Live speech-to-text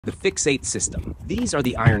The fixate system. These are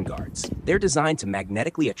the iron guards. They're designed to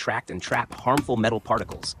magnetically attract and trap harmful metal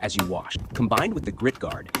particles as you wash. Combined with the grit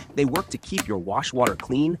guard, they work to keep your wash water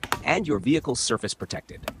clean and your vehicle's surface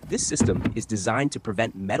protected. This system is designed to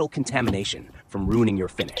prevent metal contamination from ruining your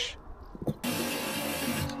finish.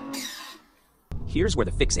 Here's where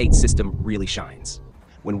the fixate system really shines.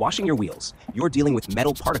 When washing your wheels, you're dealing with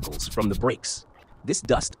metal particles from the brakes. This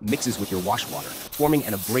dust mixes with your wash water, forming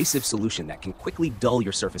an abrasive solution that can quickly dull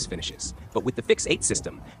your surface finishes. But with the fixate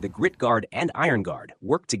system, the grit guard and iron guard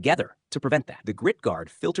work together to prevent that. The grit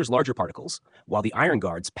guard filters larger particles, while the iron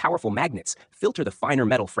guard's powerful magnets filter the finer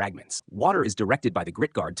metal fragments. Water is directed by the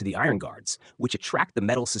grit guard to the iron guards, which attract the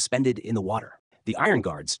metal suspended in the water. The iron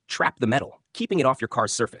guards trap the metal, keeping it off your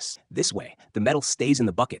car's surface. This way, the metal stays in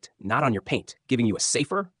the bucket, not on your paint, giving you a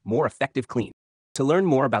safer, more effective clean. To learn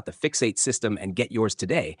more about the fixate system and get yours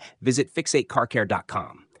today, visit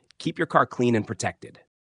fixatecarcare.com. Keep your car clean and protected.